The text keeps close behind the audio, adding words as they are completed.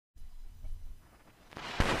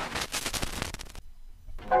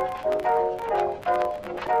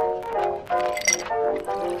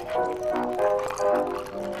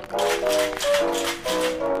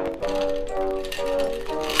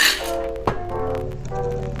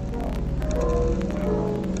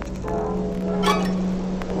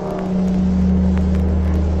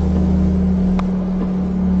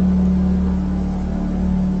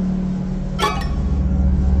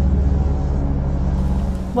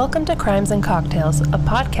Welcome to Crimes and Cocktails, a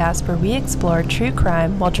podcast where we explore true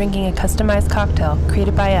crime while drinking a customized cocktail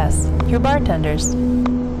created by us, your bartenders.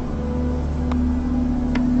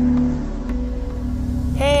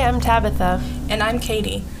 Hey, I'm Tabitha. And I'm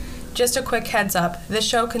Katie. Just a quick heads up, this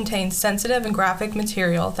show contains sensitive and graphic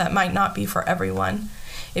material that might not be for everyone.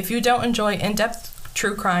 If you don't enjoy in-depth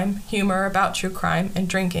true crime, humor about true crime, and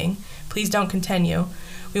drinking, please don't continue.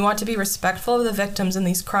 We want to be respectful of the victims in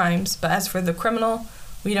these crimes, but as for the criminal,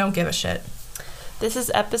 we don't give a shit. This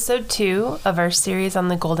is episode 2 of our series on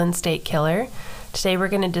the Golden State Killer. Today we're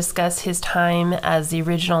going to discuss his time as the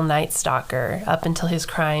original Night Stalker up until his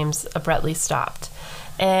crimes abruptly stopped.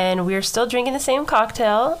 And we're still drinking the same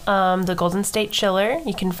cocktail, the Golden State Chiller.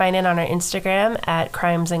 You can find it on our Instagram at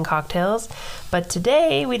Crimes and Cocktails. But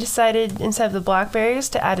today we decided instead of the blackberries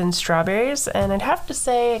to add in strawberries. And I'd have to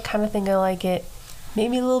say I kind of think I like it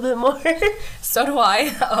maybe a little bit more. So do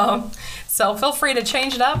I. So feel free to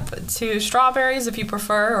change it up to strawberries if you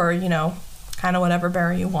prefer, or, kind of whatever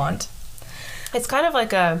berry you want. It's kind of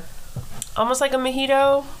like almost like a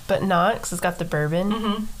mojito, but not, because it's got the bourbon.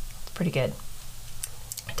 Mm-hmm. It's pretty good.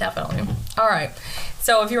 Definitely. All right.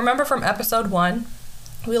 So if you remember from episode 1,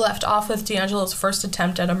 we left off with DeAngelo's first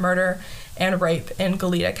attempt at a murder and rape in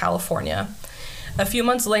Goleta, California. A few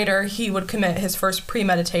months later, he would commit his first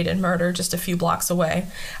premeditated murder just a few blocks away.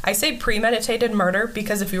 I say premeditated murder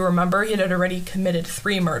because if you remember, he had already committed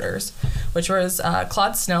 3 murders, which was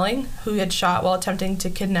Claude Snelling, who he had shot while attempting to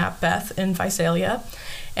kidnap Beth in Visalia,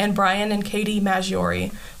 and Brian and Katie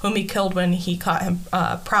Maggiore, whom he killed when he caught him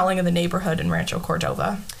prowling in the neighborhood in Rancho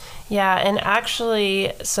Cordova. Yeah, and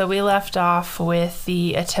actually, so we left off with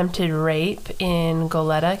the attempted rape in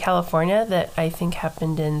Goleta, California, that I think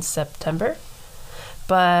happened in September.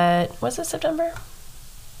 But was it September?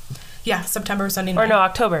 Yeah, September 79. Or no,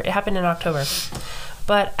 October. It happened in October.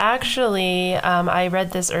 But actually, I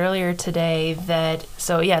read this earlier today that,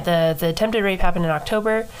 the attempted rape happened in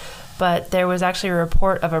October, but there was actually a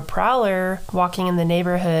report of a prowler walking in the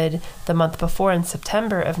neighborhood the month before in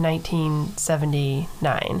September of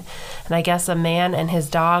 1979. And I guess a man and his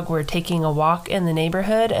dog were taking a walk in the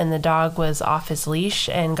neighborhood, and the dog was off his leash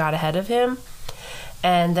and got ahead of him.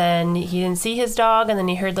 And then he didn't see his dog, and then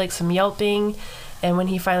he heard some yelping. And when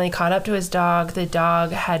he finally caught up to his dog, the dog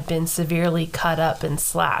had been severely cut up and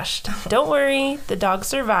slashed. Don't worry, the dog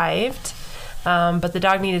survived, but the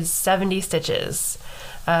dog needed 70 stitches.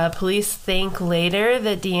 Police think later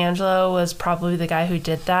that DeAngelo was probably the guy who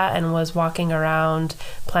did that and was walking around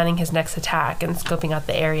planning his next attack and scoping out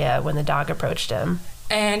the area when the dog approached him.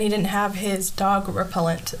 And he didn't have his dog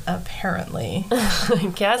repellent, apparently.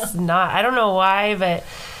 I guess not. I don't know why, but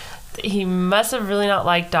he must have really not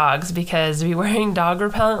liked dogs, because to be wearing dog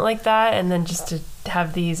repellent like that and then just to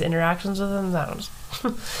have these interactions with them, I don't know.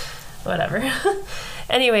 Whatever.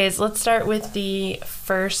 Anyways, let's start with the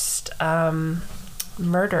first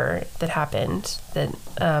murder that happened.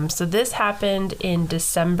 So this happened in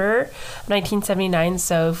December 1979.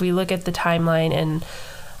 So if we look at the timeline, in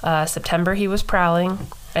September he was prowling.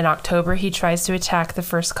 In October he tries to attack the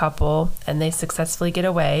first couple, and they successfully get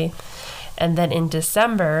away. And then in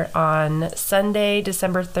December, on Sunday,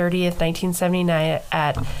 December 30th, 1979,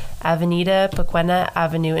 at Avenida Pequena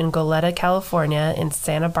Avenue in Goleta, California, in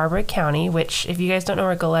Santa Barbara County, which, if you guys don't know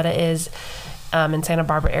where Goleta is, in Santa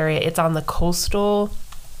Barbara area, it's on the coastal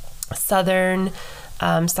southern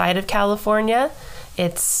side of California.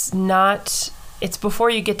 It's before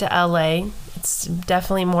you get to LA. It's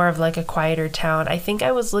definitely more of like a quieter town. I think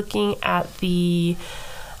I was looking at the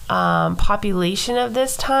population of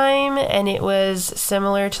this time, and it was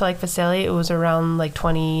similar to like Visalia. It was around like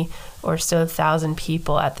 20 or so thousand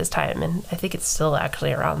people at this time, and I think it's still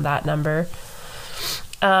actually around that number.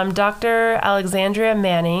 Dr. Alexandria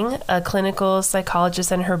Manning, a clinical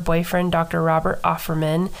psychologist, and her boyfriend, Dr. Robert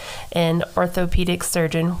Offerman, an orthopedic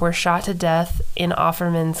surgeon, were shot to death in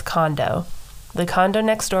Offerman's condo. The condo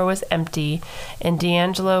next door was empty, and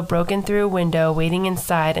DeAngelo broke in through a window, waiting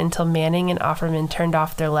inside until Manning and Offerman turned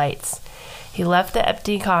off their lights. He left the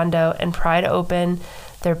empty condo and pried open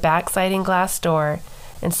their back sliding glass door.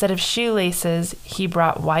 Instead of shoelaces, he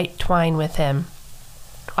brought white twine with him.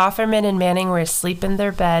 Offerman and Manning were asleep in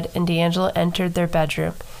their bed, and DeAngelo entered their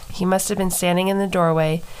bedroom. He must have been standing in the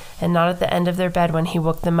doorway and not at the end of their bed when he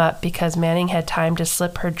woke them up, because Manning had time to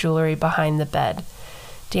slip her jewelry behind the bed.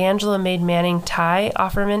 DeAngelo made Manning tie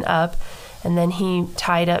Offerman up, and then he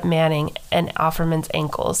tied up Manning and Offerman's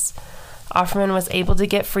ankles. Offerman was able to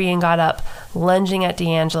get free and got up, lunging at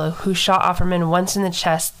DeAngelo, who shot Offerman once in the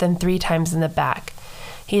chest, then 3 times in the back.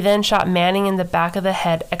 He then shot Manning in the back of the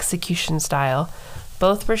head, execution style.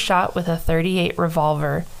 Both were shot with a .38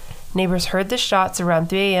 revolver. Neighbors heard the shots around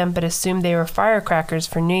 3 a.m. but assumed they were firecrackers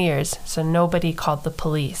for New Year's, so nobody called the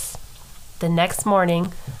police. The next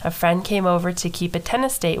morning, a friend came over to keep a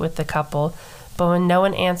tennis date with the couple, but when no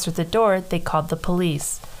one answered the door, they called the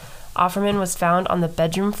police. Offerman was found on the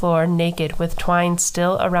bedroom floor naked with twine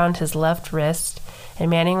still around his left wrist, and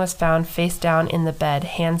Manning was found face down in the bed,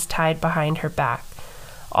 hands tied behind her back.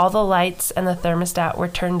 All the lights and the thermostat were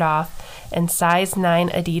turned off, and size 9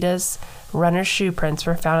 Adidas runner shoe prints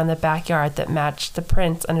were found in the backyard that matched the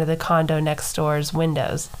prints under the condo next door's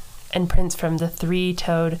windows, and prints from a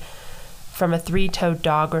three-toed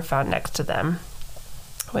dog were found next to them,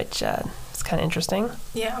 which is kind of interesting.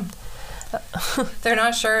 Yeah. They're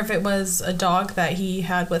not sure if it was a dog that he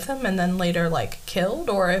had with him and then later killed,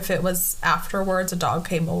 or if it was afterwards a dog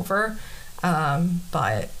came over,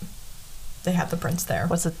 but they had the prints there.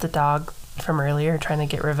 Was it the dog from earlier trying to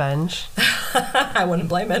get revenge? I wouldn't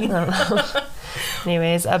blame it. I don't know.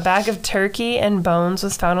 Anyways, a bag of turkey and bones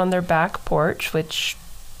was found on their back porch, which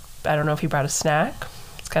I don't know if he brought a snack.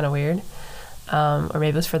 It's kind of weird. Or maybe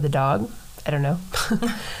it was for the dog. I don't know.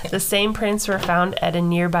 The same prints were found at a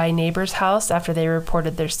nearby neighbor's house after they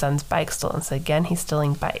reported their son's bike stolen. So again, he's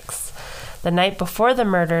stealing bikes. The night before the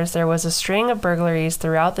murders, there was a string of burglaries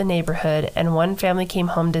throughout the neighborhood, and one family came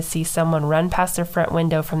home to see someone run past their front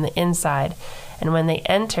window from the inside, and when they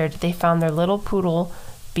entered, they found their little poodle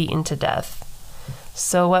beaten to death.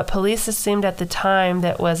 So what police assumed at the time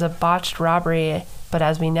that was a botched robbery, but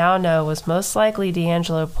as we now know, was most likely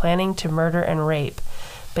D'Angelo planning to murder and rape.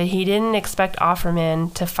 But he didn't expect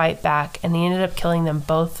Offerman to fight back, and he ended up killing them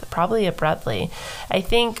both probably abruptly. I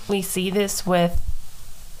think we see this with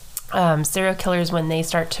serial killers when they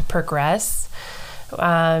start to progress.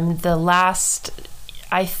 I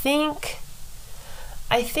think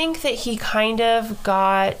that he kind of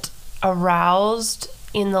got aroused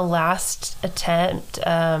in the last attack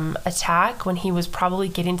when he was probably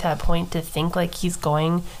getting to that point to think he's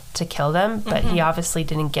going to kill them, but he obviously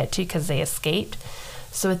didn't get to because they escaped.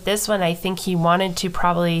 So with this one, I think he wanted to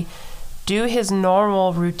probably do his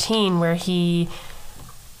normal routine where he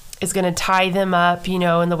is going to tie them up,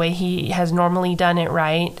 in the way he has normally done it,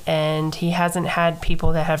 right? And he hasn't had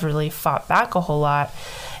people that have really fought back a whole lot.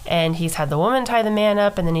 And he's had the woman tie the man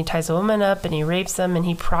up, and then he ties the woman up, and he rapes them, and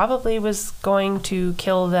he probably was going to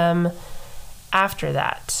kill them after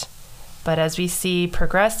that. But as we see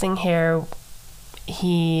progressing here,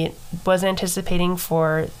 he was anticipating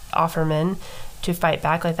for Offerman to fight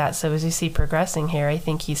back like that. So as you see progressing here, I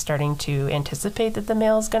think he's starting to anticipate that the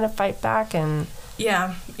male is going to fight back. And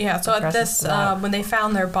yeah. So at this, when they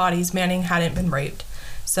found their bodies, Manning hadn't been raped.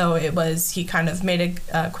 So he kind of made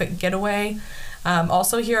a quick getaway.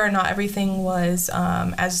 Also here, not everything was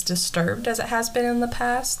as disturbed as it has been in the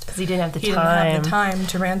past. Because he didn't have the time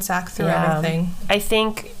to ransack through everything. I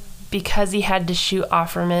think because he had to shoot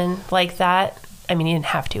Offerman like that, I mean, he didn't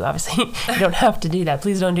have to, obviously. You don't have to do that.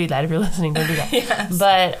 Please don't do that. If you're listening, don't do that. Yes.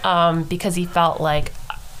 But because he felt like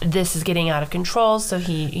this is getting out of control, so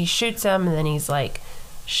he shoots him, and then he's like,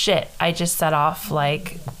 shit, I just set off,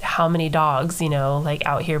 how many dogs,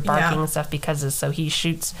 out here barking and stuff so he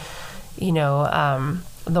shoots,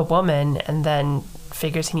 the woman, and then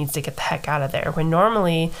figures he needs to get the heck out of there. When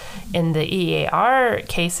normally in the EAR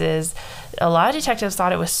cases, a lot of detectives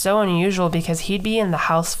thought it was so unusual because he'd be in the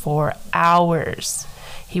house for hours.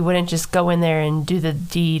 He wouldn't just go in there and do the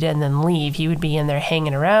deed and then leave. He would be in there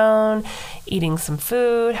hanging around, eating some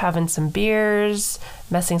food, having some beers,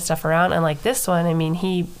 messing stuff around. And this one, I mean,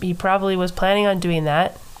 he probably was planning on doing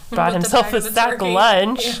that. Brought himself a sack of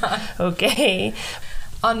lunch. Yeah. Okay.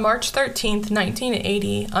 On March 13th,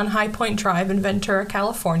 1980, on High Point Drive in Ventura,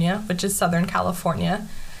 California, which is Southern California,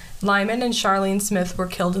 Lyman and Charlene Smith were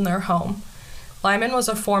killed in their home. Lyman was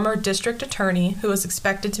a former district attorney who was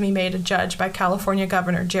expected to be made a judge by California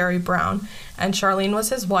Governor Jerry Brown, and Charlene was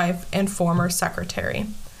his wife and former secretary.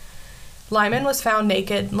 Lyman was found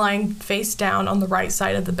naked, lying face down on the right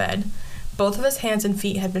side of the bed. Both of his hands and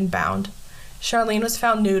feet had been bound. Charlene was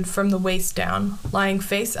found nude from the waist down, lying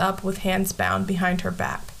face up with hands bound behind her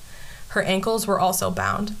back. Her ankles were also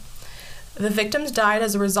bound. The victims died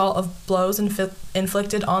as a result of blows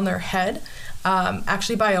inflicted on their head,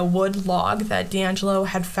 actually by a wood log that D'Angelo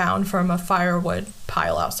had found from a firewood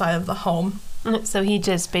pile outside of the home. So he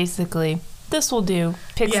just basically, this will do,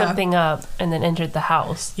 picked something up, and then entered the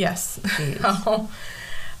house. Yes.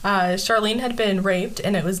 Charlene had been raped,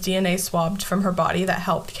 and it was DNA swabbed from her body that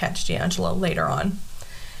helped catch D'Angelo later on.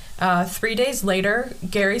 3 days later,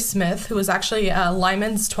 Gary Smith, who was actually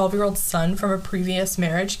Lyman's 12-year-old son from a previous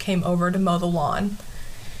marriage, came over to mow the lawn.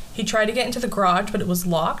 He tried to get into the garage, but it was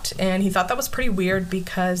locked, and he thought that was pretty weird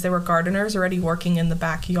because there were gardeners already working in the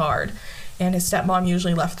backyard, and his stepmom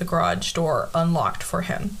usually left the garage door unlocked for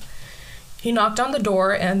him. He knocked on the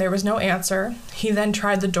door, and there was no answer. He then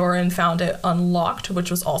tried the door and found it unlocked, which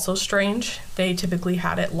was also strange. They typically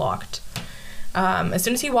had it locked. As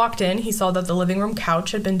soon as he walked in, he saw that the living room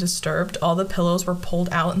couch had been disturbed. All the pillows were pulled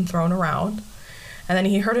out and thrown around. And then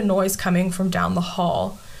he heard a noise coming from down the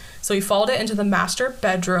hall. So he followed it into the master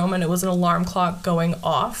bedroom, and it was an alarm clock going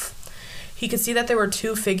off. He could see that there were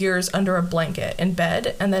 2 figures under a blanket in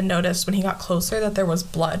bed, and then noticed when he got closer that there was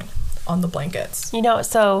blood on the blankets.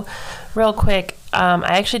 So real quick,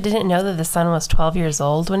 I actually didn't know that the son was 12 years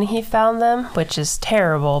old when he found them, which is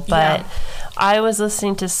terrible. But I was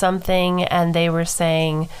listening to something, and they were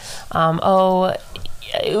saying,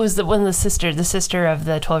 it was the sister of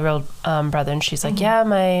the 12-year-old brother, and she's like, yeah,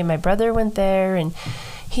 my brother went there, and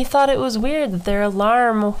he thought it was weird that their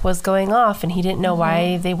alarm was going off, and he didn't know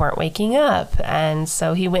why they weren't waking up. And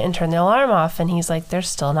so he went and turned the alarm off, and he's like, they're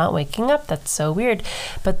still not waking up. That's so weird.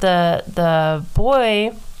 But the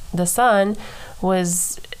boy, the son,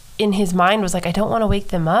 was in his mind was like, I don't want to wake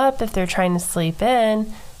them up if they're trying to sleep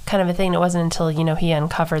in, kind of a thing. It wasn't until, he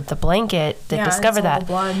uncovered the blanket that discovered that.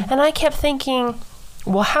 And I kept thinking,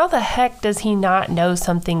 well, how the heck does he not know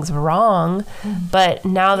something's wrong? But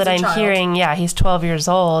now that I'm hearing, he's 12 years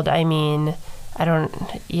old, I mean,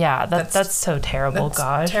 that's so terrible.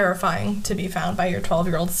 That's terrifying to be found by your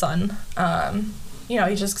 12-year-old son.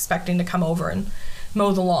 He's just expecting to come over and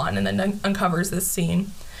mow the lawn, and then uncovers this scene.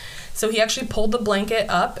 So he actually pulled the blanket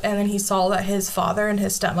up, and then he saw that his father and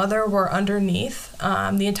his stepmother were underneath.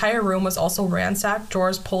 The entire room was also ransacked,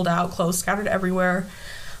 drawers pulled out, clothes scattered everywhere,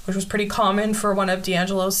 which was pretty common for one of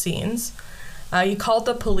DeAngelo's scenes. He called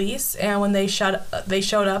the police, and when they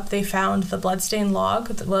showed up, they found the bloodstained log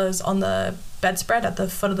that was on the bedspread at the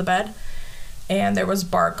foot of the bed, and there was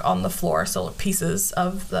bark on the floor, so pieces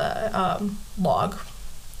of the log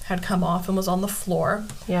had come off and was on the floor.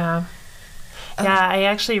 Yeah, I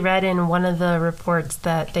actually read in one of the reports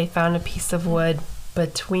that they found a piece of wood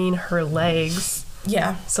between her legs.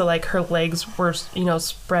 Yeah. So, her legs were,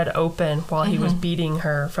 spread open while he was beating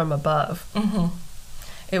her from above.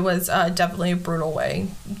 It was definitely a brutal way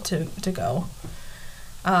to go.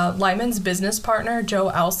 Lyman's business partner, Joe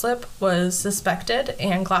Alslip, was suspected,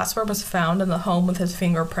 and glassware was found in the home with his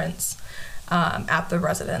fingerprints at the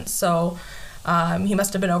residence. So, he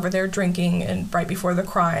must have been over there drinking and right before the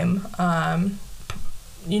crime.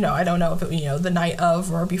 I don't know if it, the night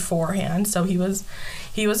of or beforehand. So he was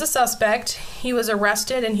a suspect. He was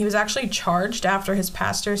arrested, and he was actually charged after his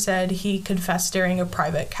pastor said he confessed during a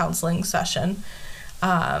private counseling session.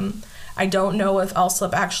 I don't know if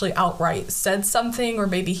Alslip actually outright said something, or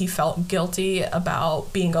maybe he felt guilty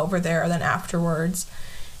about being over there, and then afterwards,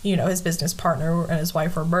 his business partner and his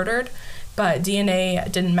wife were murdered. But DNA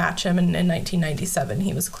didn't match him, and in 1997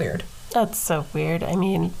 he was cleared. That's so weird. I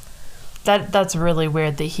mean, that's really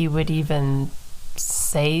weird that he would even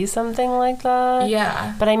say something like that.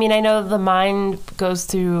 Yeah. But I mean, I know the mind goes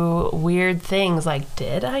through weird things, like,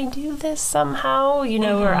 did I do this somehow?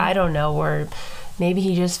 Or I don't know, or maybe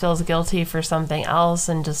he just feels guilty for something else,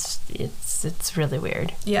 and just it's really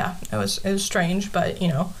weird. Yeah, it was strange, but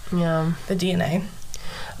the DNA.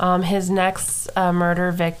 His next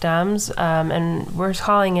murder victims, and we're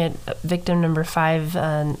calling it victim number 5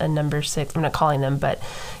 and number 6. I'm not calling them, but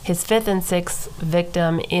his 5th and 6th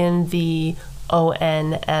victim in the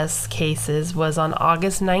ONS cases was on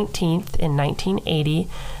August 19th in 1980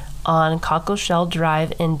 on Cockleshell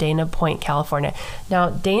Drive in Dana Point, California. Now,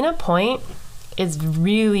 Dana Point is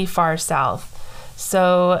really far south.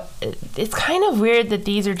 So it's kind of weird that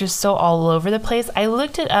these are just so all over the place. I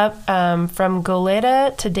looked it up from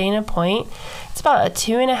Goleta to Dana Point. It's about a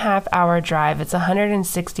 2.5 hour drive. It's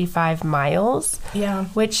 165 miles. Yeah.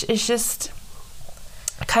 Which is just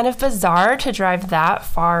kind of bizarre to drive that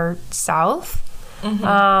far south.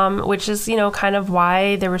 Which is, kind of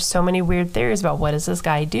why there were so many weird theories about what does this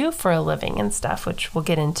guy do for a living and stuff, which we'll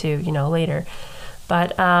get into, later.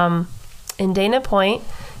 But in Dana Point,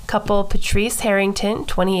 couple Patrice Harrington,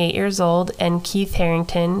 28 years old, and Keith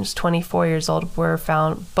Harrington, who's 24 years old, were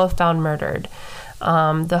both found murdered.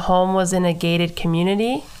 The home was in a gated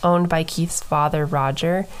community owned by Keith's father,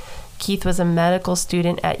 Roger. Keith was a medical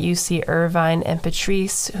student at UC Irvine, and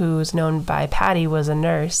Patrice, who's known by Patty, was a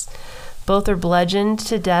nurse. Both were bludgeoned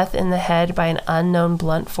to death in the head by an unknown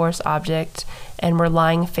blunt force object and were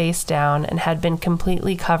lying face down and had been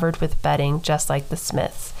completely covered with bedding, just like the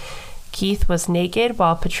Smiths. Keith was naked,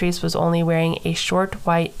 while Patrice was only wearing a short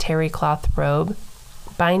white terry cloth robe.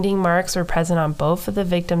 Binding marks were present on both of the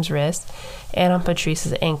victim's wrists and on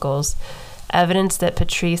Patrice's ankles. Evidence that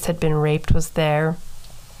Patrice had been raped was there.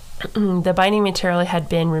 The binding material had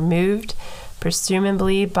been removed,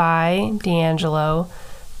 presumably by DeAngelo,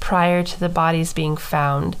 prior to the bodies being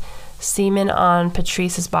found. Semen on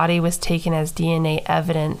Patrice's body was taken as DNA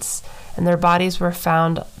evidence, and their bodies were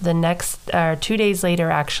found 2 days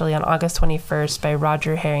later, actually, on August 21st, by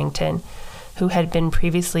Roger Harrington, who had been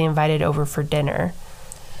previously invited over for dinner.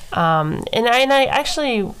 And I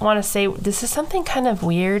actually want to say this is something kind of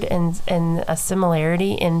weird and a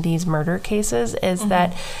similarity in these murder cases is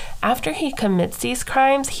that after he commits these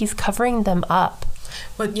crimes, he's covering them up.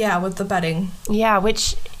 With the bedding. Yeah,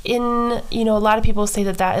 which a lot of people say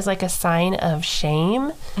that is like a sign of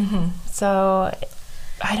shame. So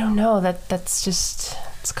I don't know, that's just,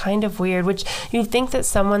 it's kind of weird, which you'd think that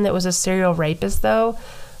someone that was a serial rapist, though,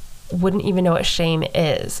 wouldn't even know what shame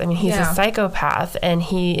is. I mean, he's a psychopath, and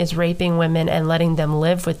he is raping women and letting them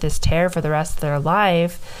live with this terror for the rest of their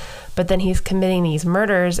life, but then he's committing these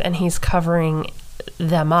murders and he's covering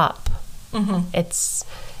them up. It's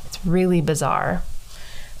really bizarre.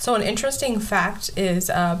 So an interesting fact is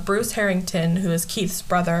Bruce Harrington, who is Keith's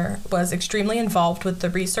brother, was extremely involved with the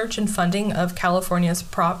research and funding of California's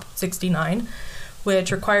Prop 69,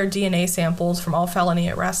 which required DNA samples from all felony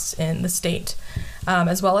arrests in the state,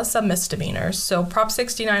 as well as some misdemeanors. So Prop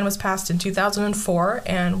 69 was passed in 2004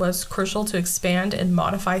 and was crucial to expand and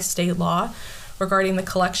modify state law regarding the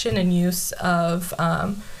collection and use of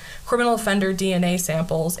criminal offender DNA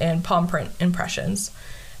samples and palm print impressions.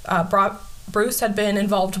 Bruce had been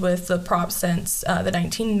involved with the prop since the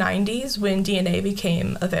 1990s, when DNA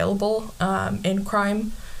became available in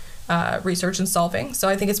crime research and solving. So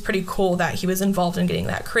I think it's pretty cool that he was involved in getting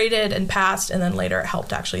that created and passed, and then later it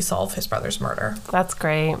helped actually solve his brother's murder. That's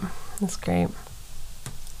great. That's great.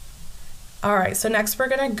 All right, so next we're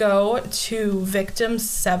going to go to victim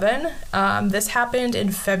 7. This happened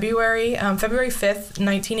in February 5th,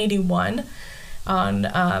 1981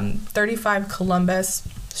 on 35 Columbus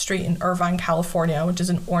Street in Irvine, California, which is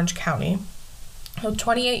in Orange County. So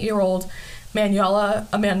 28-year-old Manuela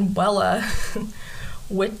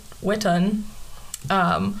Witton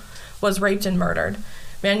was raped and murdered.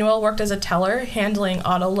 Manuel worked as a teller handling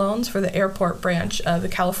auto loans for the airport branch of the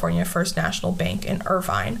California First National Bank in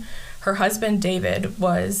Irvine. Her husband, David,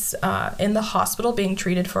 was in the hospital being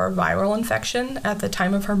treated for a viral infection at the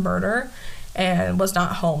time of her murder and was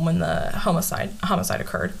not home when the homicide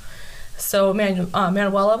occurred. So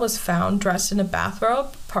Manuela was found dressed in a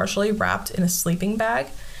bathrobe, partially wrapped in a sleeping bag.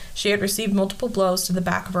 She had received multiple blows to the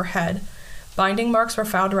back of her head. Binding marks were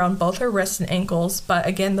found around both her wrists and ankles, but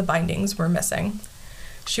again, the bindings were missing.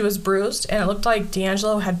 She was bruised, and it looked like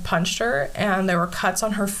DeAngelo had punched her, and there were cuts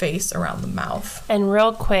on her face around the mouth. And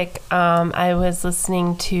real quick, I was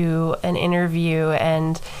listening to an interview,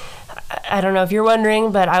 and I don't know if you're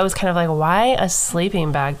wondering, but I was kind of like, why a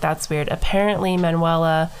sleeping bag? That's weird. Apparently,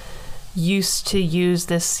 Manuela used to use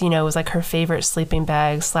this, it was like her favorite sleeping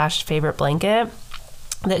bag / favorite blanket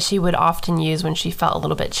that she would often use when she felt a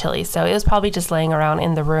little bit chilly. So it was probably just laying around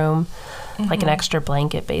in the room, like an extra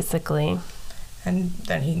blanket, basically. And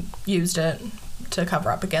then he used it to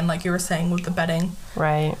cover up again, like you were saying, with the bedding.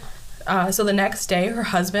 Right. So the next day, her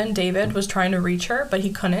husband, David, was trying to reach her, but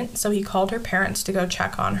he couldn't, so he called her parents to go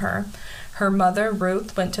check on her. Her mother,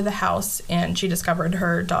 Ruth, went to the house, and she discovered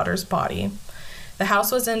her daughter's body. The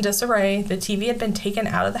house was in disarray. The TV had been taken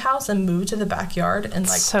out of the house and moved to the backyard and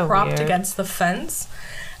propped against the fence.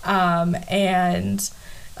 And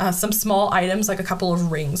some small items, like a couple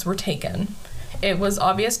of rings, were taken. It was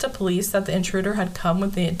obvious to police that the intruder had come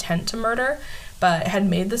with the intent to murder, but had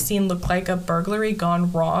made the scene look like a burglary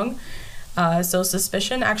gone wrong. So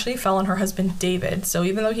suspicion actually fell on her husband, David. So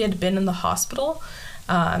even though he had been in the hospital,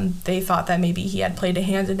 they thought that maybe he had played a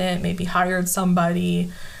hand in it, maybe hired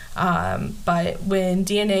somebody. But when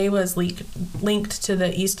DNA was linked to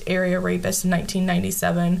the East Area rapist in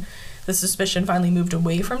 1997, the suspicion finally moved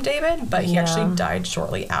away from David, but he actually died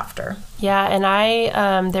shortly after. Yeah,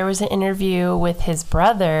 and there was an interview with his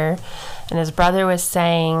brother, and his brother was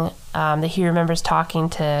saying that he remembers talking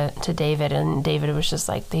to David, and David was just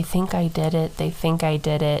like, they think I did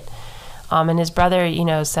it. And his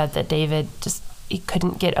brother, said that David he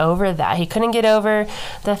couldn't get over that. He couldn't get over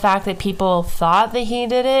the fact that people thought that he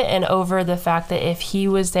did it, and over the fact that if he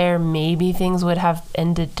was there, maybe things would have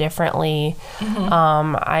ended differently.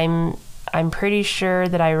 I'm pretty sure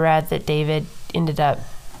that I read that David ended up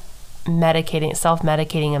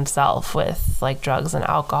self-medicating himself with like drugs and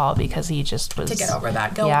alcohol because he just was, to get over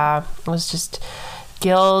that guilt. Yeah, it was just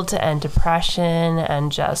guilt and depression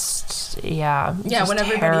and just when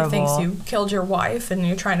everybody terrible. thinks you killed your wife and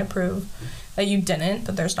you're trying to prove that you didn't,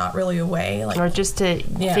 but there's not really a way, like, or just to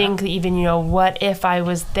think even, you know, what if I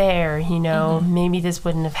was there, you know, maybe this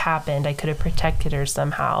wouldn't have happened, I could have protected her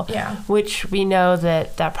somehow, which we know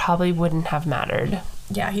that probably wouldn't have mattered.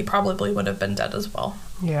 He probably would have been dead as well.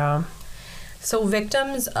 So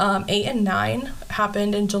victims 8 and 9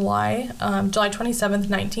 happened in July 27th,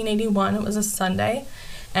 1981. It was a Sunday.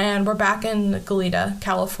 And we're back in Goleta,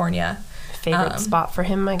 California. Favorite spot for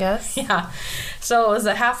him, I guess. So it was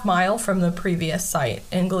a half mile from the previous site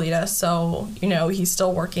in Goleta. So, you know, he's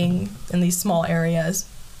still working in these small areas.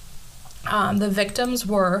 The victims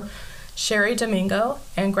were Sherry Domingo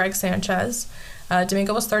and Greg Sanchez.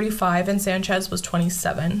 Domingo was 35 and Sanchez was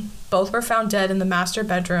 27. Both were found dead in the master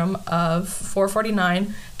bedroom of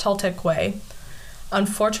 449 Toltec Way.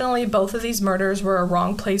 Unfortunately, both of these murders were a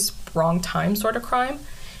wrong place, wrong time sort of crime.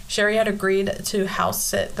 Sherry had agreed to house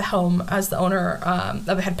sit the home as the owner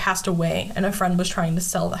of it had passed away and a friend was trying to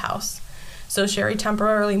sell the house. So Sherry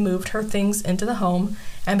temporarily moved her things into the home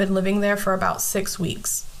and been living there for about 6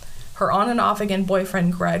 weeks. Her on and off again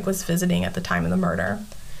boyfriend Greg was visiting at the time of the murder.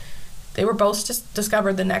 They were both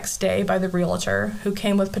discovered the next day by the realtor, who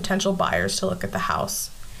came with potential buyers to look at the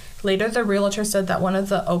house. Later, the realtor said that in one of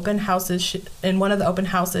the open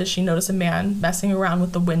houses, she noticed a man messing around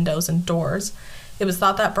with the windows and doors. It was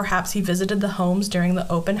thought that perhaps he visited the homes during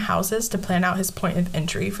the open houses to plan out his point of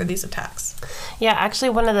entry for these attacks. Yeah, actually,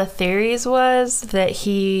 one of the theories was that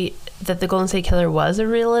the Golden State Killer was a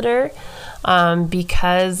realtor,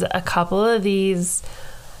 because a couple of these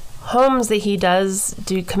homes that he does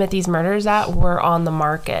commit these murders at were on the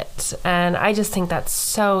market. And I just think that's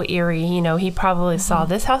so eerie. You know, he probably saw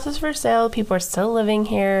this house is for sale, people are still living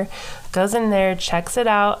here, goes in there, checks it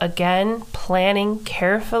out, again,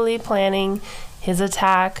 carefully planning his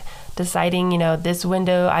attack, deciding, you know, this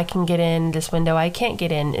window I can get in, this window I can't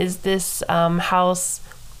get in. Is this house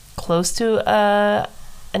close to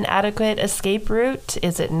an adequate escape route?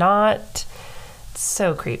 Is it not? It's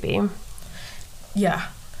so creepy. Yeah.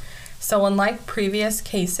 So unlike previous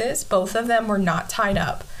cases, both of them were not tied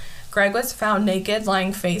up. Greg was found naked,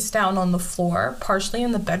 lying face down on the floor, partially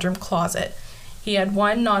in the bedroom closet. He had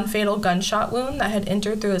one non-fatal gunshot wound that had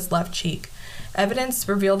entered through his left cheek. Evidence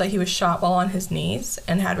revealed that he was shot while on his knees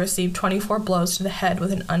and had received 24 blows to the head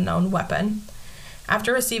with an unknown weapon.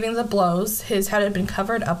 After receiving the blows, his head had been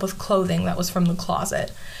covered up with clothing that was from the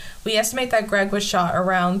closet. We estimate that Greg was shot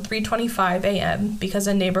around 3:25 a.m. because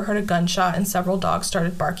a neighbor heard a gunshot and several dogs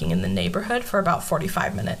started barking in the neighborhood for about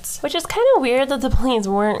 45 minutes. Which is kind of weird that the police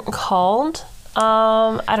weren't called.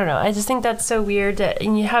 I don't know. I just think that's so weird that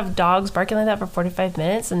you have dogs barking like that for 45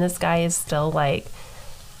 minutes and this guy is still like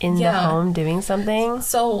in the home doing something.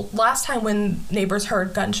 So last time when neighbors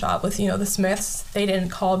heard gunshot with, the Smiths, they didn't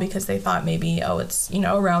call because they thought maybe, it's,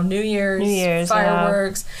 around New Year's,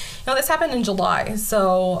 fireworks. Yeah. This happened in July,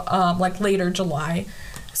 so later July.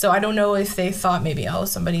 So I don't know if they thought maybe,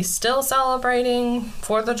 somebody's still celebrating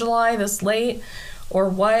 4th of July this late or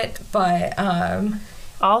what, but...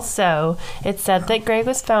 Also, it said that Greg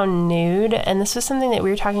was found nude, and this was something that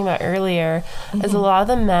we were talking about earlier, is a lot of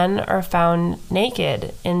the men are found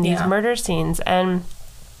naked in these murder scenes. And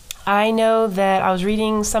I know that I was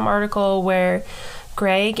reading some article where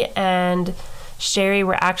Greg and Sherry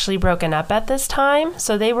were actually broken up at this time.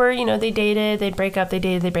 So they were, they dated, they'd break up, they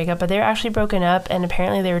dated, they break up, but they were actually broken up, and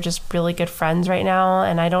apparently they were just really good friends right now,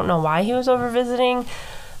 and I don't know why he was over visiting,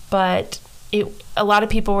 but... a lot of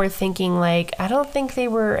people were thinking, I don't think they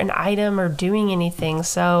were an item or doing anything.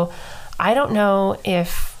 So I don't know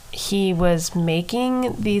if he was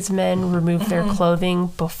making these men remove their clothing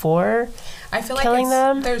before killing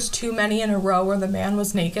them. There's too many in a row where the man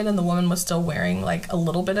was naked and the woman was still wearing, a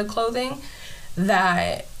little bit of clothing,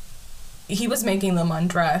 that he was making them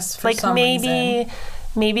undress for some reason.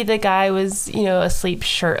 Maybe the guy was, asleep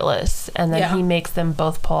shirtless, and then he makes them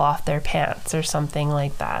both pull off their pants or something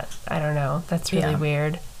like that. I don't know. That's really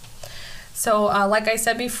weird. So, like I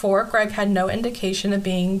said before, Greg had no indication of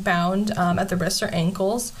being bound at the wrists or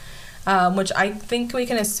ankles, which I think we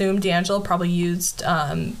can assume D'Angelo probably used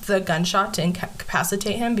the gunshot to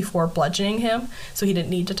incapacitate him before bludgeoning him, so he didn't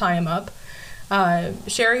need to tie him up.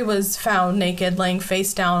 Sherry was found naked, laying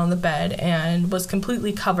face down on the bed, and was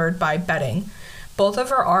completely covered by bedding. Both of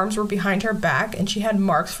her arms were behind her back, and she had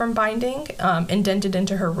marks from binding indented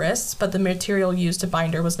into her wrists, but the material used to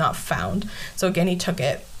bind her was not found. So again, he took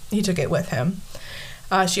it with him.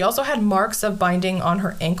 She also had marks of binding on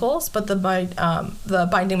her ankles, but the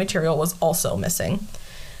binding material was also missing.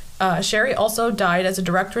 Sherry also died as a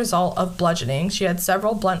direct result of bludgeoning. She had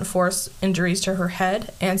several blunt force injuries to her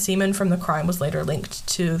head, and semen from the crime was later linked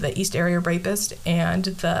to the East Area rapist and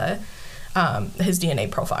his DNA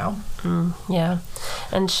profile. Yeah.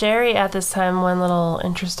 And Sherry, at this time, one little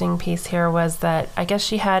interesting piece here was that I guess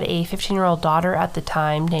she had a 15-year-old daughter at the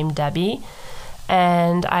time named Debbie.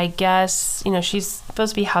 And I guess, she's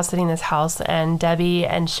supposed to be house sitting this house, and Debbie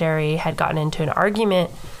and Sherry had gotten into an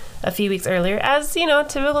argument a few weeks earlier, as,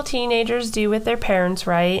 typical teenagers do with their parents,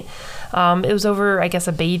 right? It was over, I guess,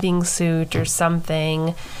 a bathing suit or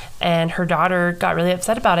something, and her daughter got really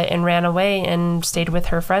upset about it and ran away and stayed with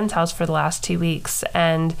her friend's house for the last 2 weeks.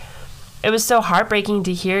 And it was so heartbreaking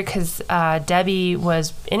to hear because Debbie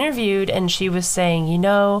was interviewed, and she was saying,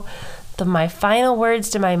 my final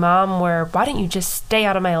words to my mom were, "Why don't you just stay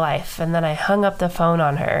out of my life?" And then I hung up the phone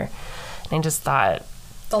on her, and I just thought,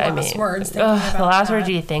 the last words. The last words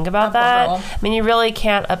you think about that. I mean, you really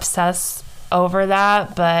can't obsess over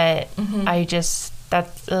that, but I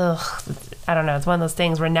don't know. It's one of those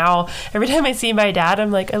things where now every time I see my dad,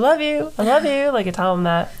 I'm like, I love you. Like, I tell him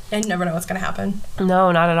that. And you never know what's going to happen.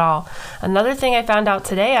 No, not at all. Another thing I found out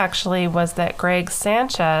today, actually, was that Greg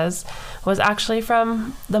Sanchez was actually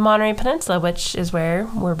from the Monterey Peninsula, which is where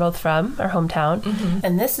we're both from, our hometown.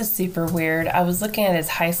 And this is super weird. I was looking at his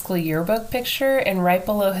high school yearbook picture, and right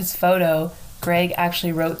below his photo, Greg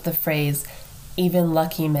actually wrote the phrase, "Even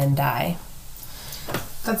lucky men die."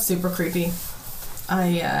 That's super creepy.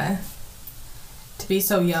 To be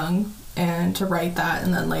so young and to write that,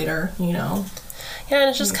 and then later, Yeah, and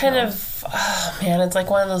it's just kind of, oh man, it's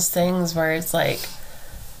like one of those things where it's like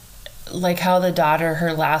how the daughter,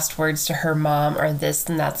 her last words to her mom are this,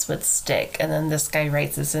 and that's what stick. And then this guy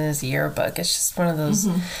writes this in his yearbook. It's just one of those,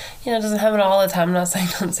 it doesn't happen all the time. I'm not saying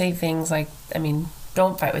don't say things like,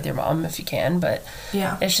 don't fight with your mom if you can, but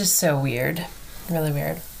yeah, it's just so weird. Really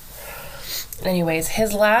weird. Anyways,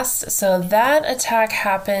 so that attack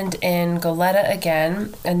happened in Goleta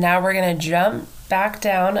again, and now we're going to jump back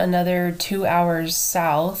down another 2 hours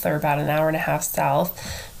south, or about an hour and a half south,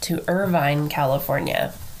 to Irvine,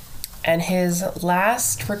 California. And his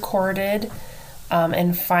last recorded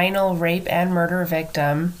and final rape and murder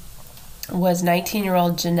victim was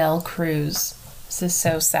 19-year-old Janelle Cruz. This is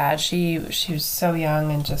so sad. She was so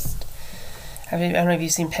young and just, I don't know if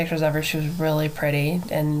you've seen pictures of her. She was really pretty,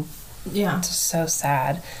 and yeah, it's so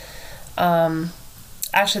sad.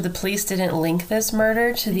 Actually, the police didn't link this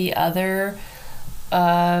murder to the other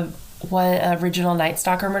original Night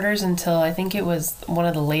Stalker murders until I think it was one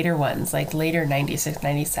of the later ones, like later 96,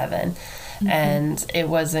 97. And it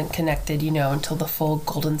wasn't connected, until the full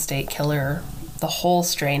Golden State Killer, the whole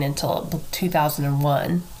strain, until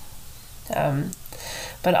 2001.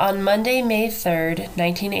 But on Monday, May 3rd,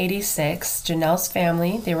 1986, Janelle's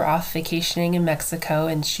family, they were off vacationing in Mexico,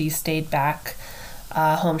 and she stayed back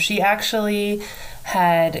home. She actually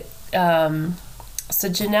had, so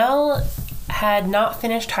Janelle had not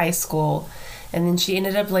finished high school, and then she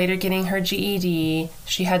ended up later getting her GED.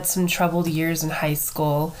 She had some troubled years in high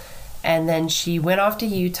school, and then she went off to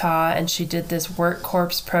Utah, and she did this Work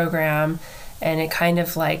Corps program, and it kind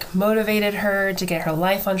of motivated her to get her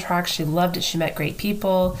life on track. She loved it. She met great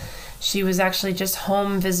people. She was actually just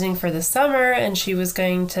home visiting for the summer, and she was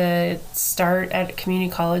going to start at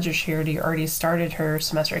community college, or she already started her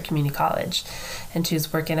semester at community college. And she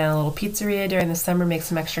was working at a little pizzeria during the summer, make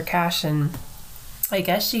some extra cash, and I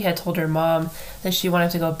guess she had told her mom that she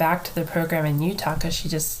wanted to go back to the program in Utah because she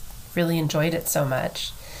just really enjoyed it so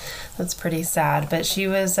much. That's pretty sad. But she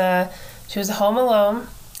was home alone.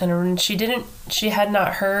 And she had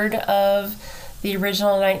not heard of the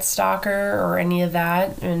original Night Stalker or any of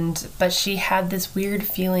that, but she had this weird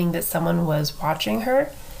feeling that someone was watching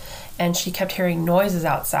her, and she kept hearing noises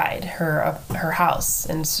outside her house,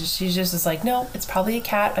 and so she just was like, no, it's probably a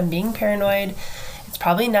cat, I'm being paranoid, it's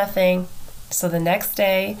probably nothing. So the next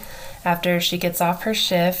day, after she gets off her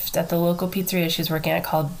shift at the local pizzeria she's working at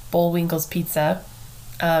called Bullwinkle's Pizza,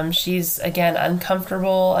 she's, again,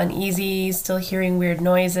 uncomfortable, uneasy, still hearing weird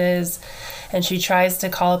noises, and she tries to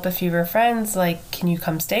call up a few of her friends, like, can you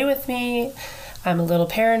come stay with me? I'm a little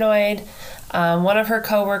paranoid. One of her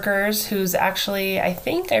coworkers, who's actually, I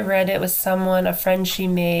think I read it was a friend she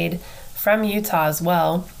made from Utah as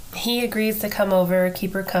well, he agrees to come over,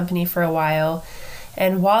 keep her company for a while,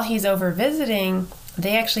 and while he's over visiting,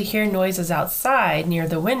 they actually hear noises outside near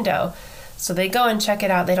the window. So they go and check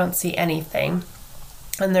it out. They don't see anything.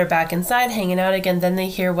 And they're back inside hanging out again. Then they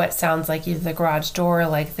hear what sounds like either the garage door or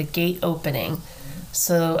like the gate opening.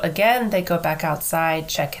 So again, they go back outside,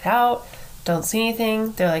 check it out, don't see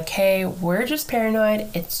anything. They're like, hey, we're just paranoid.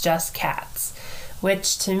 It's just cats.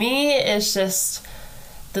 Which to me is just,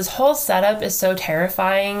 this whole setup is so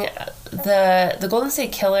terrifying. The Golden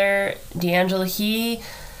State Killer, D'Angelo, he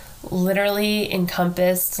literally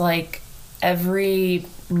encompassed like every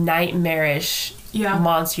nightmarish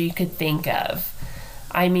monster you could think of.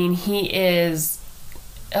 I mean, he is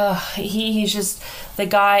he's just the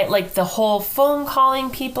guy, like the whole phone calling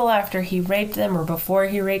people after he raped them or before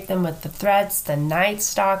he raped them with the threats, the night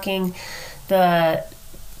stalking, the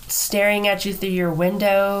staring at you through your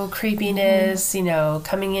window creepiness, you know,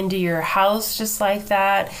 coming into your house just like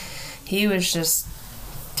that. He was just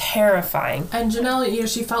terrifying. And Janelle, you know,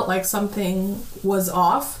 she felt like something was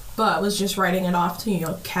off, but was just writing it off to, you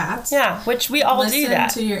know, cats. Yeah, which we all do that.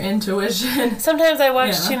 Listen to your intuition. Sometimes I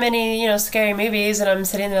watch too many, you know, scary movies and I'm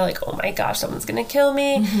sitting there like, oh my gosh, someone's going to kill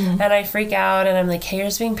me. And I freak out and I'm like, hey, you're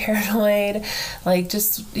just being paranoid. Like,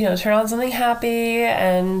 just, you know, turn on something happy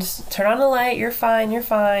and turn on a light. You're fine. You're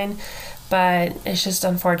fine. But it's just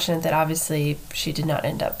unfortunate that obviously she did not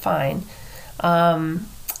end up fine.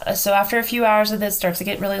 So after a few hours of this, it starts to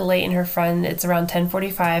get really late, and her friend, it's around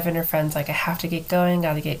 10:45, and her friend's like, I have to get going,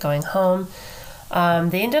 gotta get going home.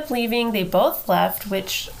 They end up leaving. They both left,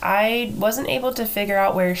 which I wasn't able to figure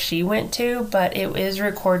out where she went to, but it is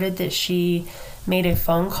recorded that she made a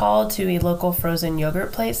phone call to a local frozen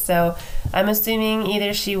yogurt place. So I'm assuming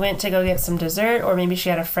either she went to go get some dessert, or maybe she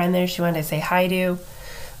had a friend there she wanted to say hi to.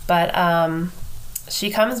 But she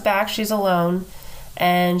comes back, she's alone,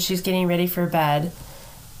 and she's getting ready for bed.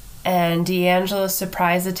 And D'Angelo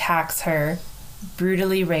surprise attacks her,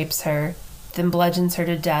 brutally rapes her, then bludgeons her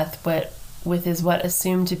to death with his what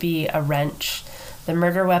assumed to be a wrench. The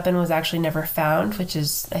murder weapon was actually never found, which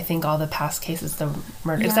is, I think, all the past cases, the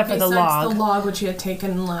murder, except for the log. The log, which he had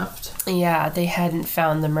taken and left. Yeah, they hadn't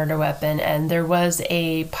found the murder weapon, and there was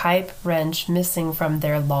a pipe wrench missing from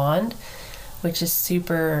their lawn, which is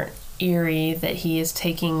super eerie that he is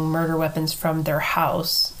taking murder weapons from their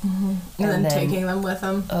house and then taking them with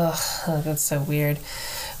him. Ugh, that's so weird.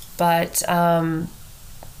 But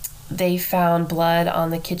they found blood on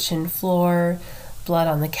the kitchen floor, blood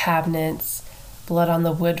on the cabinets, blood on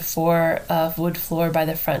the wood floor by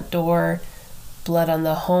the front door, blood on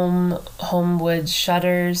the home wood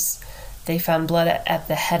shutters. They found blood at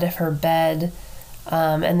the head of her bed.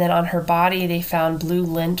 And then on her body, they found blue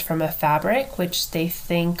lint from a fabric, which they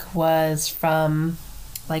think was from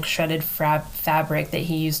like shredded fabric that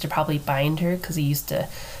he used to probably bind her, because he used to, I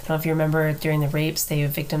don't know if you remember during the rapes,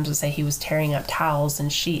 victims would say he was tearing up towels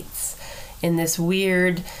and sheets in this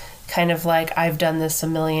weird kind of like, I've done this a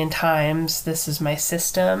million times, this is my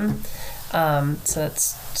system. So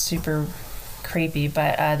it's super creepy,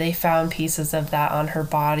 but they found pieces of that on her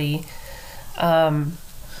body.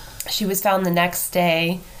 She was found the next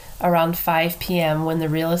day around 5 p.m. when the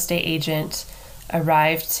real estate agent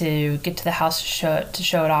arrived to get to the house to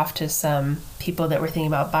show it off to some people that were thinking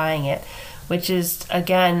about buying it, which is,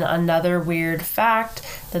 again, another weird fact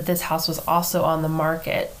that this house was also on the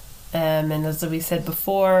market. And as we said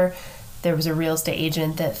before, there was a real estate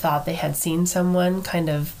agent that thought they had seen someone kind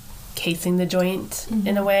of casing the joint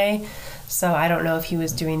in a way. So I don't know if he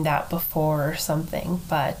was doing that before or something,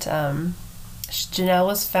 but Janelle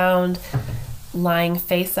was found lying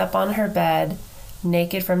face up on her bed,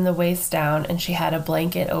 naked from the waist down, and she had a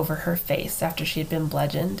blanket over her face after she had been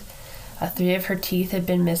bludgeoned. 3 of her teeth had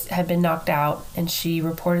been knocked out, and she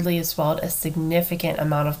reportedly had swallowed a significant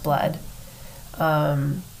amount of blood.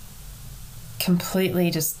 Completely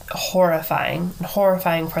just horrifying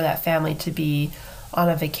for that family to be on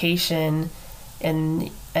a vacation and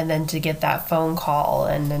then to get that phone call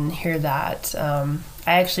and then hear that.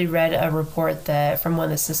 I actually read a report that from one of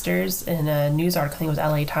the sisters in a news article, I think it was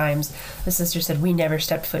LA Times. The sister said, we never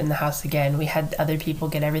stepped foot in the house again. We had other people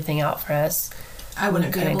get everything out for us. I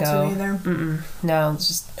wouldn't be able to either. No, it's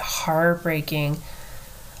just heartbreaking.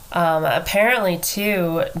 Apparently,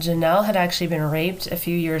 too, Janelle had actually been raped a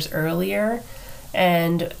few years earlier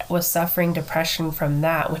and was suffering depression from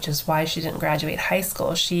that, which is why she didn't graduate high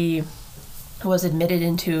school. She was admitted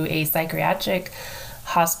into a psychiatric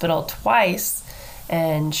hospital twice,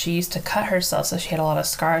 and she used to cut herself, so she had a lot of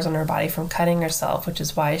scars on her body from cutting herself, which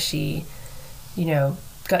is why she,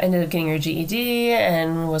 ended up getting her GED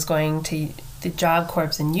and was going to the Job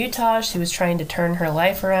Corps in Utah. She was trying to turn her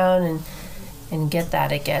life around and get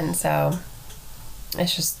that again. So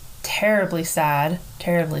it's just terribly sad.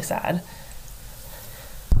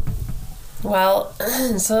 Well,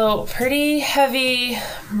 so pretty heavy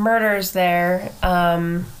murders there.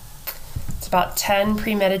 It's about 10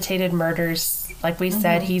 premeditated murders. Like we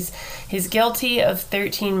said, he's guilty of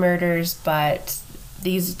 13 murders, but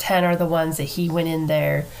these 10 are the ones that he went in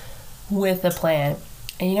there with a plan.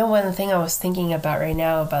 And one thing I was thinking about right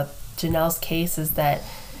now about Janelle's case is that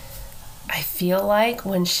I feel like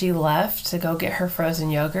when she left to go get her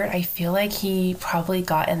frozen yogurt, I feel like he probably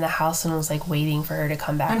got in the house and was like waiting for her to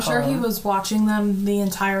come back home. I'm sure he was watching them the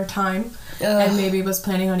entire time. And maybe was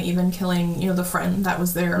planning on even killing, the friend that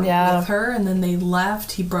was there with her. And then they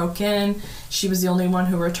left. He broke in. She was the only one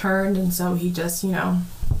who returned. And so he just,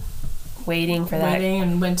 waiting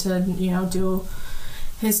and went to, do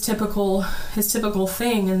his typical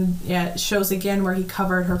thing. And it shows again where he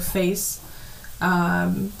covered her face.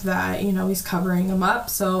 That he's covering him up,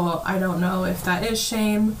 so I don't know if that is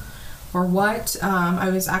shame or what. I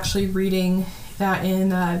was actually reading that in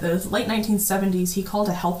the late 1970s he called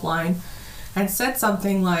a helpline and said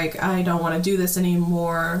something like, I don't want to do this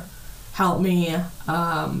anymore, help me,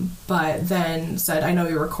 but then said, I know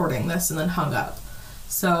you're recording this, and then hung up.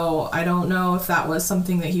 So I don't know if that was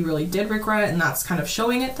something that he really did regret and that's kind of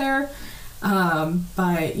showing it there.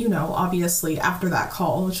 But obviously after that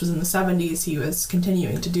call, which was in the 70s, he was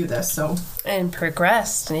continuing to do this, and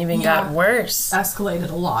progressed and even got worse, escalated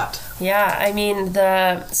a lot. I mean,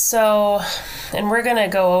 and we're gonna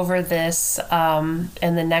go over this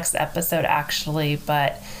in the next episode actually,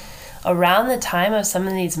 but around the time of some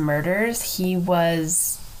of these murders, he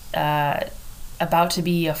was about to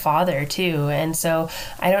be a father too, and so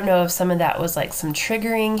I don't know if some of that was like some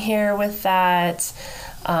triggering here with that.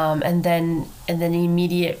 And then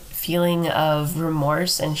immediate feeling of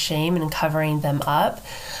remorse and shame and covering them up.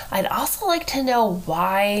 I'd also like to know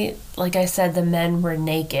why, like I said, the men were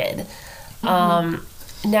naked.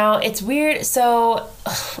 Now, it's weird. So, one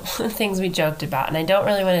of the things we joked about, and I don't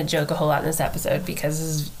really want to joke a whole lot in this episode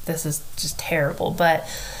because this is just terrible, but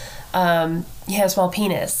he had a small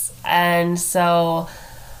penis. And so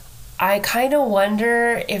I kind of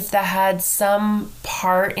wonder if that had some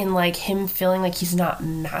part in like him feeling like he's not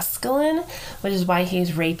masculine, which is why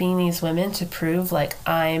he's raping these women to prove like,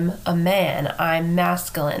 I'm a man, I'm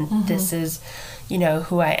masculine, this is,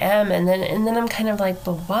 who I am. And then I'm kind of like,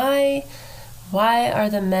 but why are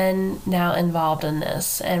the men now involved in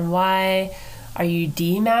this? And why are you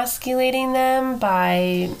demasculating them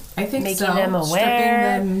by making them aware?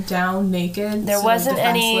 Stripping them down naked. There wasn't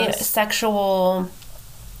any sexual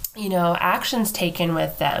actions taken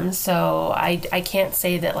with them, so I can't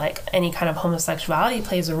say that like any kind of homosexuality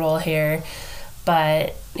plays a role here,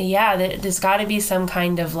 but there's got to be some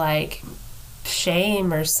kind of like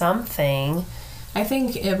shame or something. I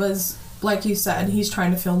think it was like you said, he's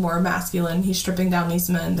trying to feel more masculine. He's stripping down these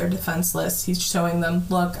men, they're defenseless. He's showing them,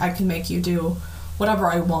 look, I can make you do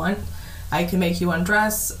whatever I want. I can make you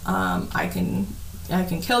undress, I can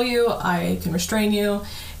kill you, I can restrain you,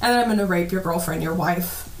 and then I'm going to rape your girlfriend, your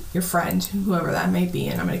wife, your friend, whoever that may be,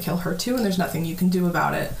 and I'm going to kill her too, and there's nothing you can do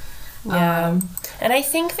about it. And I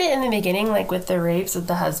think that in the beginning, like with the rapes of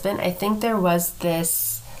the husband, I think there was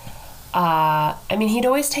this, he'd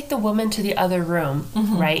always take the woman to the other room,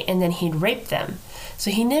 right? And then he'd rape them.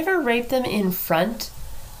 So he never raped them in front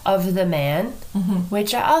of the man,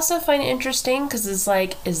 which I also find interesting because it's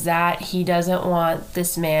like, is that he doesn't want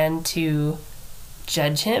this man to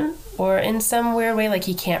judge him or in some weird way, like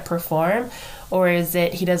he can't perform? Or is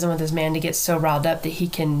it he doesn't want this man to get so riled up that he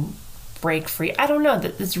can break free? I don't know.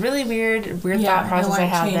 It's really weird thought process I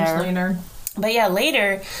have there. Later. But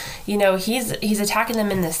later, he's attacking them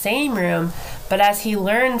in the same room. But as he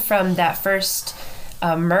learned from that first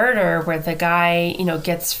murder where the guy,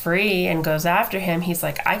 gets free and goes after him, he's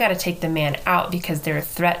like, I got to take the man out because they're a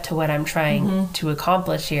threat to what I'm trying to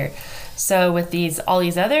accomplish here. So with all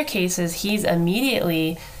these other cases, he's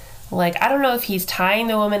immediately... like, I don't know if he's tying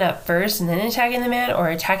the woman up first and then attacking the man, or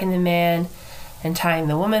attacking the man and tying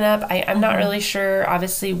the woman up. I'm not really sure.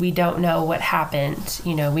 Obviously, we don't know what happened.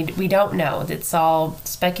 We don't know. It's all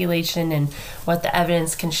speculation and what the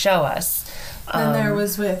evidence can show us. And there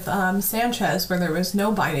was with Sanchez, where there was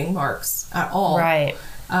no biting marks at all. Right.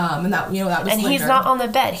 And that was and later. He's not on the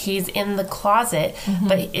bed. He's in the closet,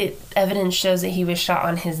 but evidence shows that he was shot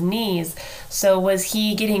on his knees. So was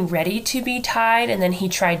he getting ready to be tied and then he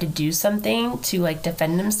tried to do something to like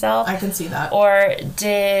defend himself? I can see that. Or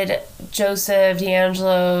did Joseph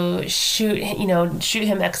DeAngelo shoot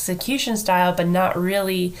him execution style, but not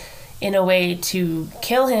really in a way to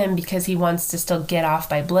kill him because he wants to still get off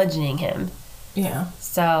by bludgeoning him? Yeah.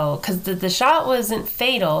 So, because the shot wasn't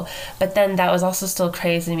fatal, but then that was also still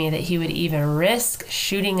crazy to me that he would even risk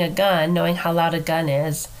shooting a gun, knowing how loud a gun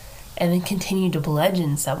is, and then continue to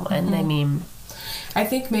bludgeon someone. I mean... I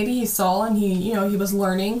think maybe he saw and he was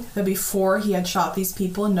learning that before he had shot these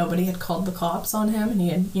people and nobody had called the cops on him and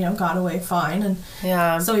he had, got away fine.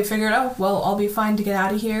 And so he figured, oh, well, I'll be fine to get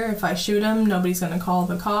out of here. If I shoot him, nobody's going to call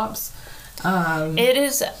the cops.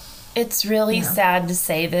 It's really sad to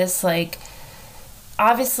say this, like...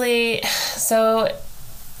 obviously, so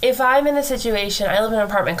if I'm in a situation, I live in an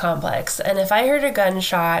apartment complex, and if I heard a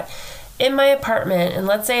gunshot in my apartment, and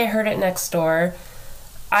let's say I heard it next door,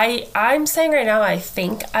 I'm saying right now I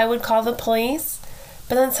think I would call the police,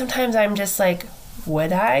 but then sometimes I'm just like,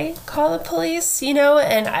 would I call the police? You know,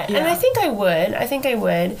 and I think I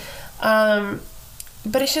would.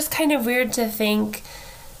 But it's just kind of weird to think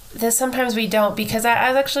that sometimes we don't, because I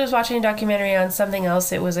actually was watching a documentary on something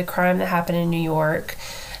else. It was a crime that happened in New York,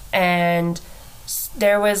 and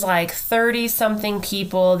there was like 30-something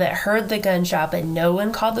people that heard the gunshot, but no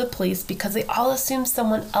one called the police because they all assumed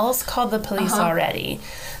someone else called the police already.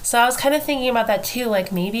 So I was kind of thinking about that too.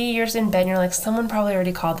 Like, maybe you're in bed and you're like, someone probably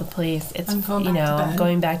already called the police. It's, I'm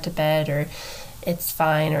going back to bed, or it's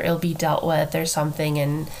fine, or it'll be dealt with, or something.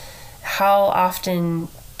 And how often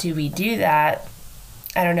do we do that?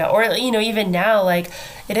 I don't know. Or, even now, like,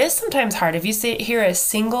 it is sometimes hard. If you hear a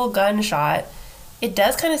single gunshot, it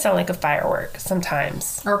does kind of sound like a firework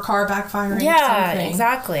sometimes. Or a car backfiring. Yeah, something.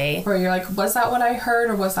 Exactly. Or you're like, was that what I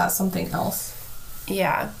heard, or was that something else?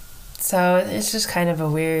 Yeah. So it's just kind of a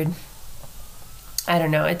weird, I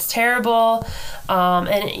don't know. It's terrible.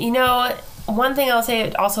 And, one thing I'll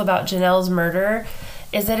say also about Janelle's murder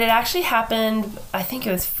is that it actually happened, I think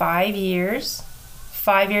it was 5 years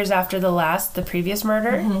after the previous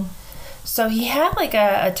murder. Mm-hmm. So he had like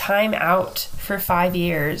a time out for 5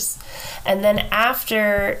 years. And then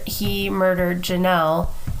after he murdered Janelle,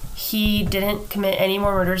 he didn't commit any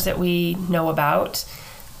more murders that we know about.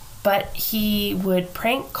 But he would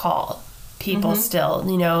prank call people still.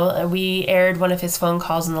 We aired one of his phone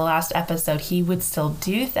calls in the last episode. He would still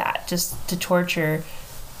do that just to torture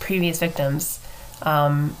previous victims.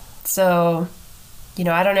 So,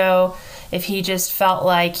 I don't know if he just felt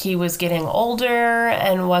like he was getting older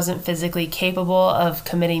and wasn't physically capable of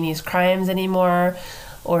committing these crimes anymore,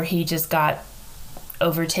 or he just got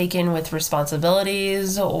overtaken with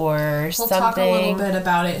responsibilities or something. We'll talk a little bit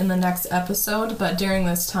about it in the next episode, but during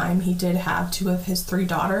this time he did have 2 of his 3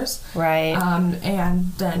 daughters. Right.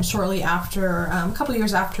 And then shortly after, a couple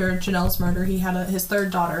years after Janelle's murder, he had his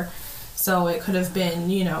 3rd daughter. So it could have been,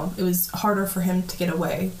 it was harder for him to get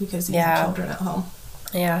away because he had children at home.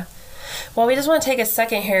 Yeah. Well, we just want to take a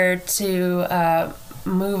second here to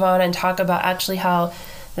move on and talk about actually how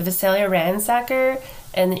the Visalia ransacker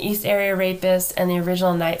and the East Area Rapist and the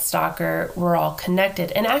original Night Stalker were all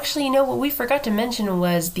connected. And actually, what we forgot to mention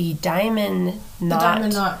was the Diamond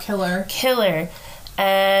Knot Killer.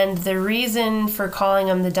 And the reason for calling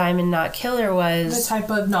him the Diamond Knot Killer was... the type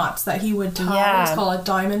of knots that he would tie. Yeah. It's called a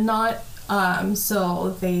diamond knot.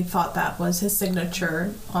 So they thought that was his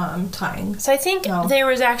signature tying. So I think there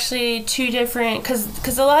was actually 2 different...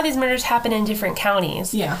 Because a lot of these murders happen in different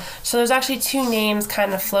counties. Yeah. So there's actually 2 names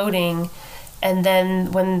kind of floating. And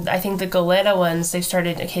then when I think the Goleta ones, they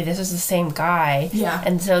started, okay, this is the same guy. Yeah.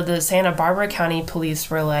 And so the Santa Barbara County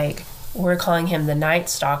police were like, we're calling him the Night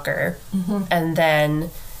Stalker. Mm-hmm. And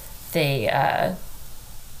then they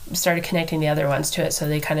started connecting the other ones to it. So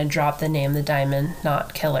they kind of dropped the name, the Diamond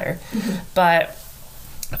Knot Killer. Mm-hmm. But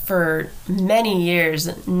for many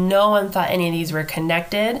years, no one thought any of these were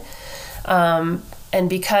connected. And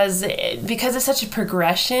because it's such a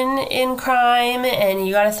progression in crime, and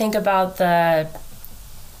you got to think about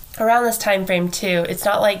around this time frame too. It's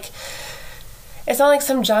not like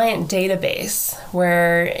some giant database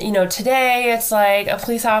where, today it's like a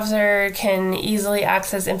police officer can easily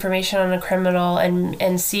access information on a criminal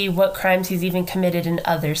and see what crimes he's even committed in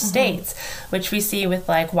other states, which we see with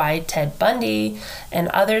like why Ted Bundy and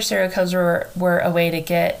other serial killers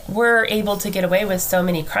were able to get away with so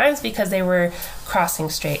many crimes because they were crossing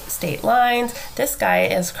state lines. This guy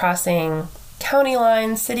is crossing county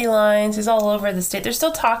lines, city lines. He's all over the state. They're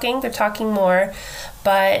still talking. They're talking more,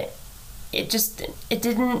 but it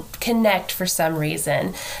didn't connect for some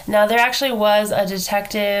reason. Now, there actually was a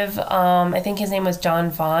detective, I think his name was John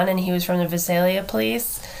Vaughn, and he was from the Visalia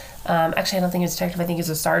police. Actually, I don't think he was a detective, I think he was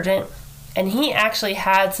a sergeant. And he actually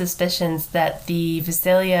had suspicions that the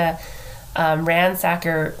Visalia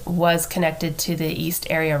ransacker was connected to the East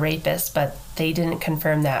Area Rapist, but they didn't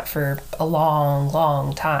confirm that for a long,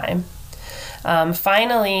 long time.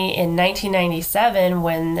 Finally, in 1997,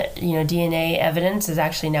 when DNA evidence is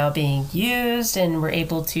actually now being used, and we're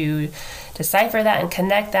able to decipher that and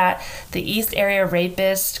connect that, the East Area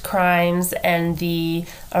Rapist crimes and the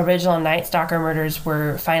original Night Stalker murders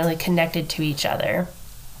were finally connected to each other.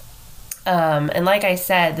 And like I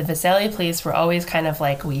said, the Visalia police were always kind of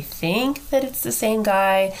like, we think that it's the same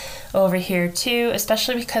guy over here too,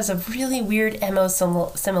 especially because of really weird MO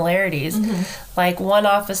similarities. Mm-hmm. Like one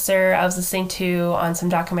officer I was listening to on some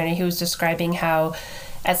documentary, he was describing how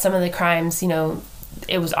at some of the crimes,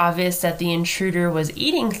 it was obvious that the intruder was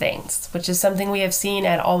eating things, which is something we have seen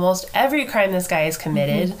at almost every crime this guy has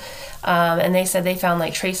committed. And they said they found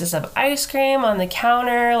like traces of ice cream on the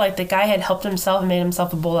counter. Like the guy had helped himself and made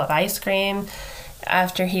himself a bowl of ice cream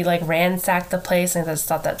after he like ransacked the place. And I just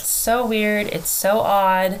thought that's so weird. It's so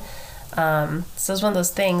odd. So it's one of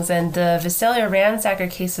those things. And the Visalia ransacker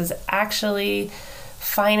cases actually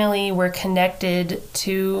finally were connected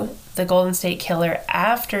to the Golden State Killer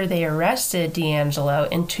after they arrested DeAngelo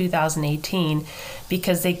in 2018,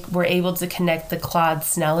 because they were able to connect the Claude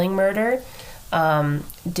Snelling murder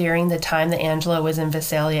during the time that Angelo was in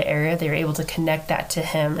Visalia area. They were able to connect that to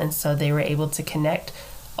him, and so they were able to connect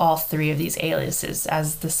all three of these aliases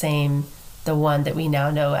as the one that we now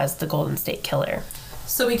know as the Golden State Killer.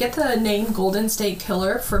 So we get the name Golden State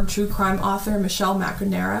Killer from true crime author Michelle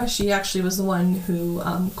McNamara. She actually was the one who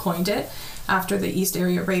coined it after the East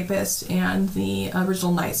Area Rapist and the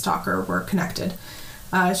original Night Stalker were connected.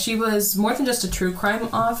 She was more than just a true crime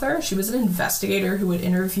author. She was an investigator who would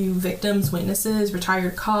interview victims, witnesses,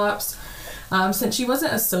 retired cops. Since she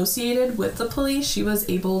wasn't associated with the police, she was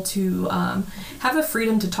able to have the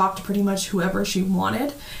freedom to talk to pretty much whoever she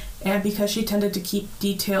wanted. And because she tended to keep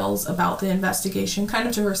details about the investigation kind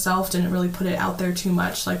of to herself, didn't really put it out there too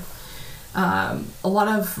much. Like a lot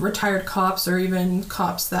of retired cops or even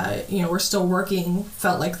cops that, were still working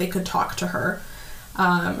felt like they could talk to her.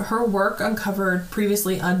 Her work uncovered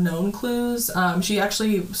previously unknown clues. She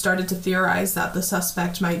actually started to theorize that the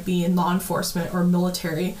suspect might be in law enforcement or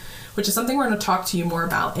military, which is something we're going to talk to you more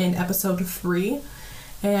about in episode 3.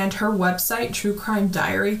 And her website, True Crime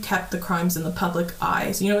Diary, kept the crimes in the public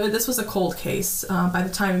eyes. This was a cold case. By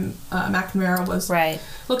the time McNamara was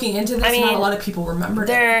looking into this, not a lot of people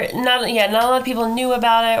remembered it. Not a lot of people knew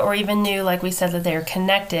about it, or even knew, like we said, that they were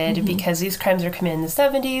connected, because these crimes were committed in the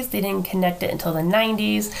 70s. They didn't connect it until the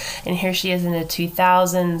 90s. And here she is in the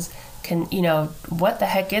 2000s. What the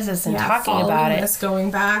heck is this? And talking about it.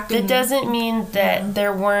 Going back. That doesn't mean that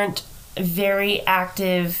there weren't very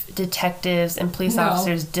active detectives and police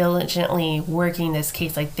officers diligently working this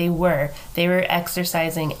case. Like they were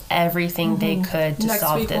exercising everything they could to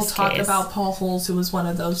solve this case. Next week we'll talk about Paul Holes, who was one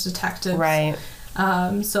of those detectives. Right.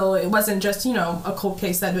 So it wasn't just, a cold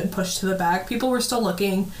case that had been pushed to the back. People were still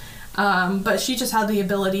looking, but she just had the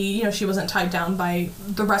ability, she wasn't tied down by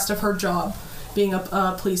the rest of her job. Being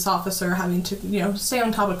a police officer, having to, stay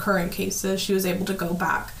on top of current cases, she was able to go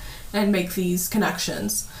back and make these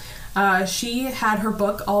connections. She had her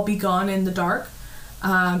book, I'll Be Gone in the Dark,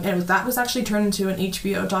 and that was actually turned into an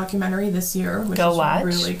HBO documentary this year, which is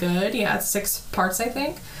really good. Yeah, it's 6 parts, I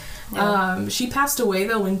think. Yeah. She passed away,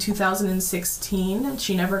 though, in 2016.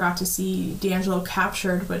 She never got to see DeAngelo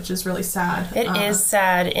captured, which is really sad. It is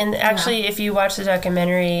sad. And actually, if you watch the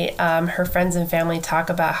documentary, her friends and family talk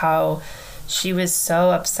about how she was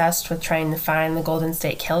so obsessed with trying to find the Golden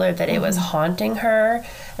State Killer that it was haunting her,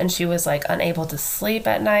 and she was like unable to sleep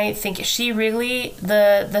at night. She really,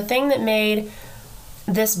 the thing that made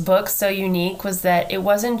this book so unique was that it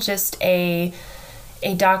wasn't just a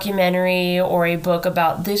documentary or a book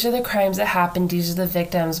about these are the crimes that happened, these are the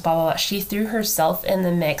victims, blah, blah, blah. She threw herself in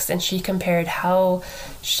the mix, and she compared how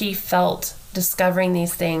she felt discovering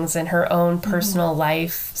these things in her own personal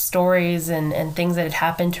life stories and things that had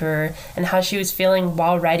happened to her, and how she was feeling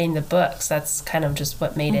while writing the books. That's kind of just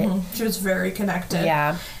what made it. She was very connected.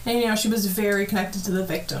 Yeah. And, she was very connected to the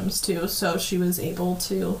victims, too, so she was able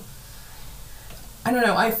to... I don't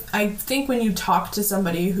know, I think when you talk to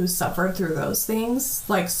somebody who suffered through those things,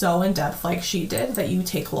 like, so in depth like she did, that you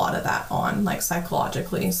take a lot of that on, like,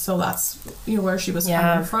 psychologically. So that's, where she was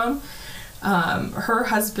coming from. Her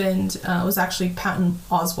husband was actually Patton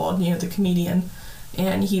Oswalt, the comedian,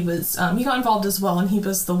 and he got involved as well, and he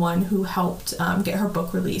was the one who helped get her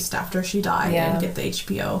book released after she died and get the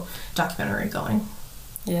HBO documentary going.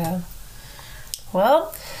 Yeah.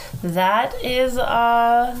 Well, that is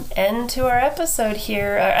end to our episode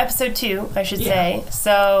here, episode 2, I should say.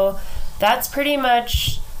 So that's pretty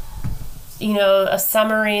much, a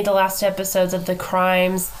summary, the last episodes of the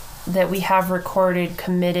crimes that we have recorded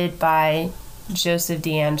committed by Joseph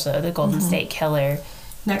DeAngelo, the Golden State Killer.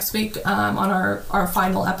 Next week, on our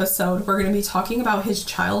final episode, we're going to be talking about his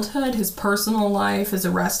childhood, his personal life, his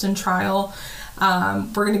arrest and trial.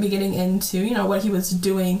 We're going to be getting into, what he was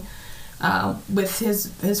doing with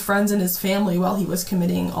his friends and his family while he was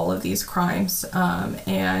committing all of these crimes.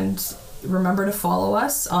 And remember to follow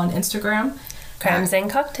us on Instagram. Crimes and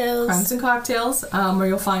Cocktails. Crimes and Cocktails, where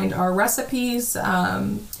you'll find our recipes,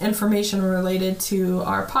 information related to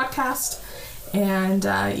our podcast, and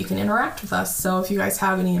you can interact with us. So if you guys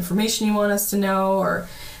have any information you want us to know, or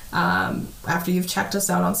After you've checked us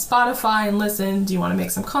out on Spotify and listened, do you want to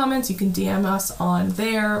make some comments? You can DM us on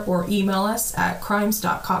there or email us at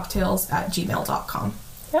crimes.cocktails@gmail.com.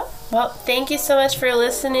 Yep. Well, thank you so much for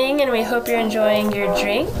listening, and we hope you're enjoying your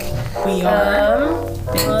drink. We are.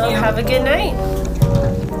 Well, have a good night.